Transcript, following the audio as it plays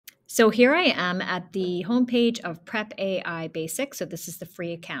So here I am at the homepage of Prep AI Basics. So this is the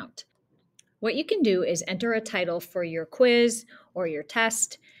free account. What you can do is enter a title for your quiz or your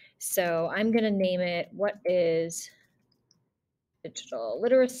test. So I'm going to name it, what is digital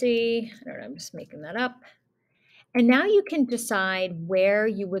literacy? I don't know, I'm just making that up. And now you can decide where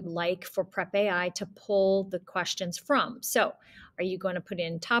you would like for Prep AI to pull the questions from. So are you going to put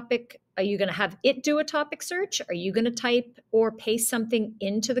in topic? Are you going to have it do a topic search? Are you going to type or paste something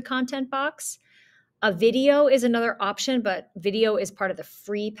into the content box? A video is another option, but video is part of the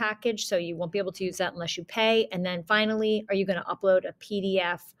free package, so you won't be able to use that unless you pay. And then finally, are you going to upload a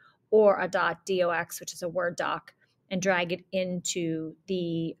PDF or a .docx, which is a Word doc, and drag it into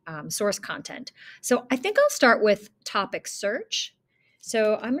the source content? So I think I'll start with topic search.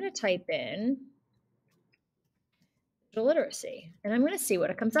 So I'm going to type in digital literacy, and I'm going to see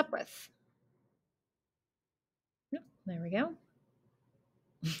what it comes up with. There we go.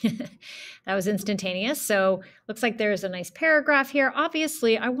 That was instantaneous. So looks like there's a nice paragraph here.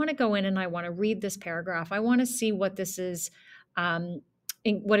 Obviously, I want to go in and I want to read this paragraph. I want to see what this is,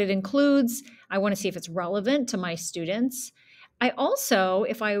 what it includes. I want to see if it's relevant to my students. I also,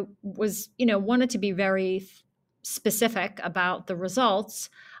 if I was, wanted to be very specific about the results,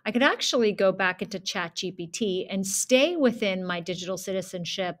 I could actually go back into ChatGPT and stay within my digital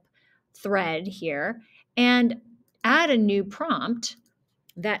citizenship thread here and add a new prompt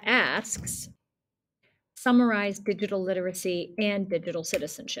that asks, summarize digital literacy and digital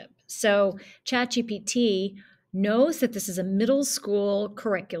citizenship. So ChatGPT knows that this is a middle school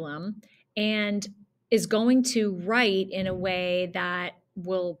curriculum and is going to write in a way that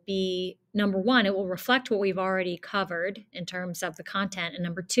will be, number one, it will reflect what we've already covered in terms of the content. And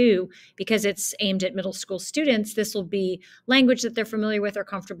number two, because it's aimed at middle school students, this will be language that they're familiar with or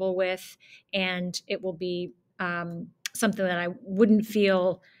comfortable with, and it will be something that I wouldn't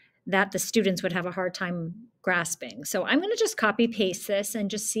feel that the students would have a hard time grasping. So I'm going to just copy paste this and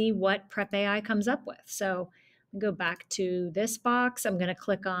just see what Prep AI comes up with. So go back to this box. I'm going to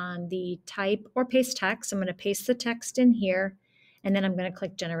click on the type or paste text. I'm going to paste the text in here, and then I'm going to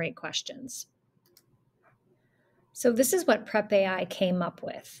click generate questions. So this is what Prep AI came up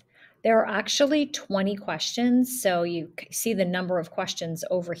with. There are actually 20 questions. So you see the number of questions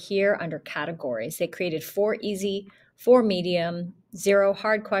over here under categories. They created 4 easy, 4 medium, 0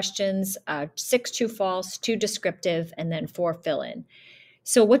 hard questions, 6 true false, 2 descriptive, and then 4 fill-in.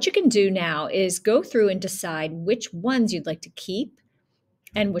 So what you can do now is go through and decide which ones you'd like to keep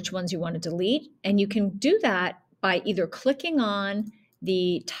and which ones you want to delete. And you can do that by either clicking on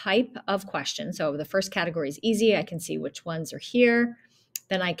the type of question. So the first category is easy. I can see which ones are here.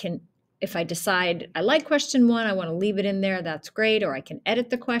 Then I can, if I decide I like question 1, I want to leave it in there, that's great. Or I can edit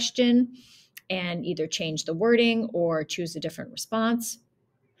the question and either change the wording or choose a different response.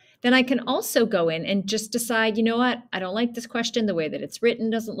 Then I can also go in and just decide, you know what, I don't like this question. The way that it's written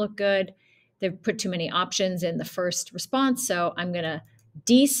doesn't look good. They've put too many options in the first response. So I'm going to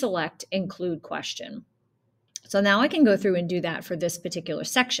deselect include question. So now I can go through and do that for this particular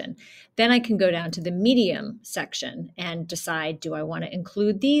section. Then I can go down to the medium section and decide, do I want to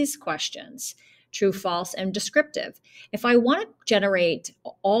include these questions? True, false, and descriptive. If I want to generate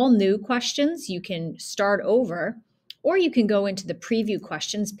all new questions, you can start over, or you can go into the preview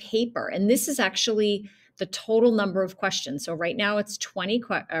questions paper. And this is actually the total number of questions. So right now it's 20,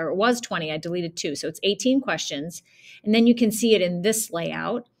 or it was 20, I deleted 2. So it's 18 questions. And then you can see it in this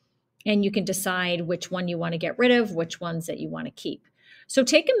layout, and you can decide which one you want to get rid of, which ones that you want to keep. So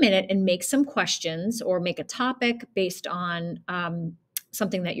take a minute and make some questions or make a topic based on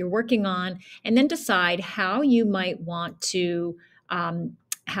something that you're working on, and then decide how you might want to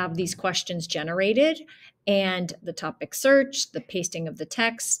have these questions generated, and the topic search, the pasting of the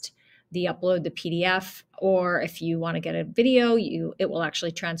text, the upload the PDF, or if you want to get a video, it will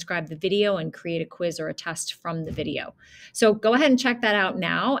actually transcribe the video and create a quiz or a test from the video. So go ahead and check that out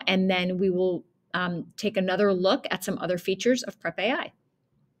now, and then we will take another look at some other features of Prep AI.